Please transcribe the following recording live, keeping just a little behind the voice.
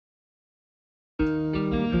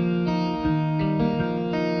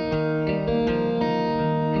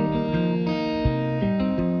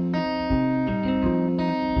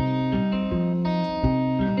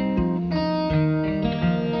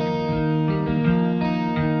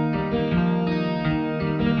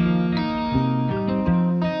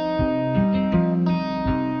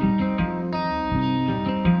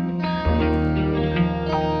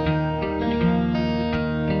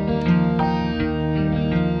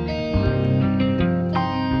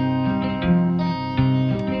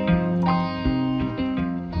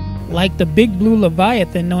Like the big blue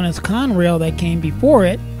Leviathan known as Conrail that came before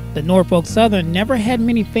it, the Norfolk Southern never had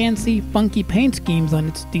many fancy, funky paint schemes on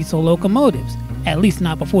its diesel locomotives, at least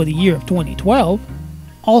not before the year of 2012.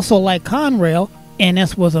 Also like Conrail,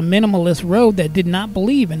 NS was a minimalist road that did not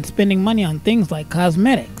believe in spending money on things like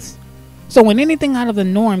cosmetics. So when anything out of the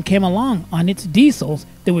norm came along on its diesels,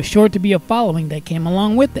 there was sure to be a following that came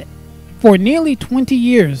along with it. For nearly 20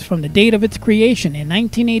 years from the date of its creation in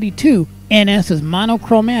 1982, NS's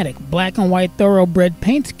monochromatic black and white thoroughbred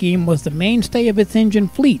paint scheme was the mainstay of its engine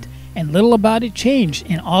fleet, and little about it changed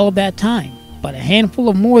in all of that time. But a handful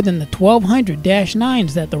of more than the 1,200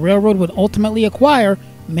 Dash-9s that the railroad would ultimately acquire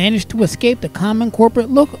managed to escape the common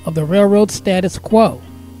corporate look of the railroad's status quo.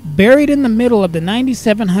 Buried in the middle of the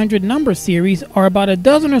 9700 number series are about a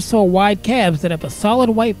dozen or so wide cabs that have a solid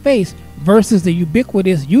white face versus the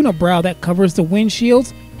ubiquitous unibrow that covers the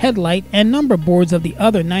windshields, headlight, and number boards of the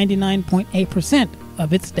other 99.8%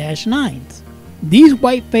 of its Dash-9s. These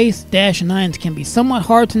white-faced Dash-9s can be somewhat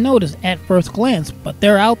hard to notice at first glance, but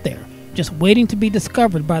they're out there, just waiting to be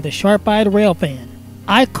discovered by the sharp-eyed rail fan.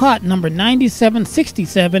 I caught number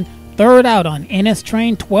 9767 third out on NS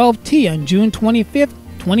Train 12T on June 25th,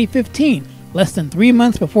 2015, less than 3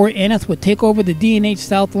 months before NS would take over the D&H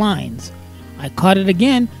South lines. I caught it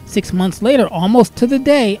again 6 months later, almost to the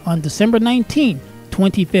day, on December 19,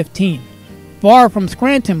 2015. Far from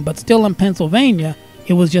Scranton but still in Pennsylvania,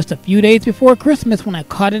 it was just a few days before Christmas when I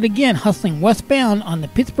caught it again hustling westbound on the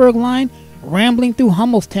Pittsburgh line, rambling through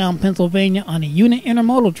Hummelstown, Pennsylvania on a unit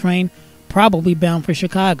intermodal train, probably bound for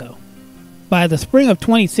Chicago. By the spring of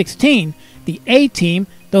 2016, the A-Team,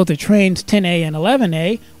 though the trains 10A and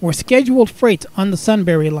 11A, were scheduled freights on the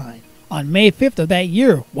Sunbury line. On May 5th of that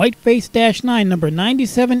year, white-faced Dash-9 number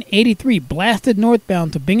 9783 blasted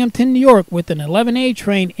northbound to Binghamton, New York with an 11A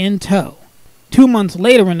train in tow. 2 months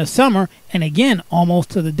later in the summer, and again almost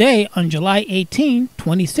to the day on July 18,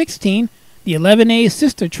 2016, the 11A's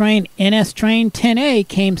sister train NS Train 10A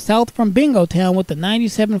came south from Bingotown with the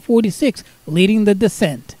 9746 leading the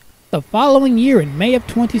descent. The following year in May of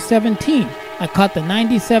 2017, I caught the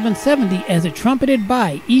 9770 as it trumpeted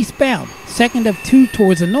by eastbound, second of two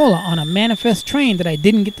towards Enola on a manifest train that I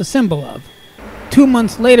didn't get the symbol of. 2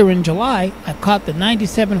 months later in July, I caught the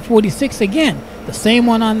 9746 again, the same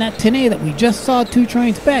one on that 10A that we just saw 2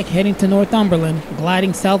 trains back heading to Northumberland,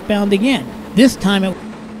 gliding southbound again. This time it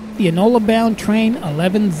was the Enola-bound train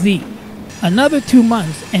 11Z. Another 2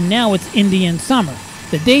 months, and now it's Indian summer.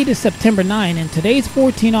 The date is September 9, and today's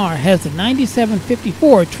 14R has the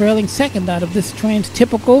 9754 trailing second out of this train's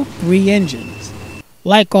typical 3 engines.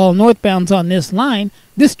 Like all northbounds on this line,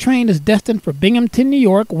 this train is destined for Binghamton, New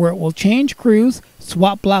York, where it will change crews,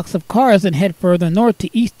 swap blocks of cars, and head further north to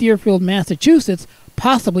East Deerfield, Massachusetts,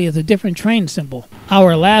 possibly as a different train symbol.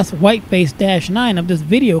 Our last white-faced Dash-9 of this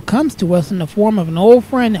video comes to us in the form of an old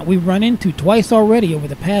friend that we've run into twice already over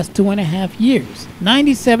the past 2.5 years.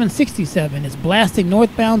 9767 is blasting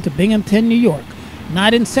northbound to Binghamton, New York.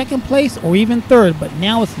 Not in second place or even third, but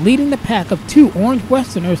now it's leading the pack of 2 orange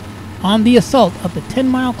westerners on the assault of the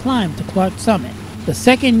 10-mile climb to Clark Summit. The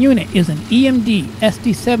second unit is an EMD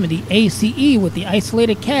SD70 ACE with the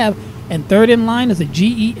isolated cab, and third in line is a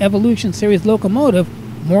GE Evolution Series locomotive,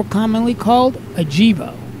 more commonly called a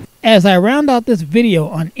GEVO. As I round out this video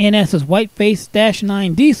on NS's white-faced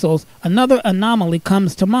Dash-9 diesels, another anomaly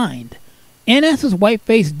comes to mind. NS's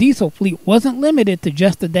white-faced diesel fleet wasn't limited to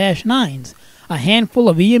just the Dash-9s. A handful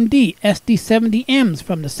of EMD SD70Ms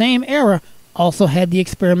from the same era also had the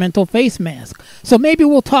experimental face mask, so maybe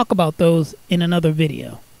we'll talk about those in another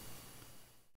video.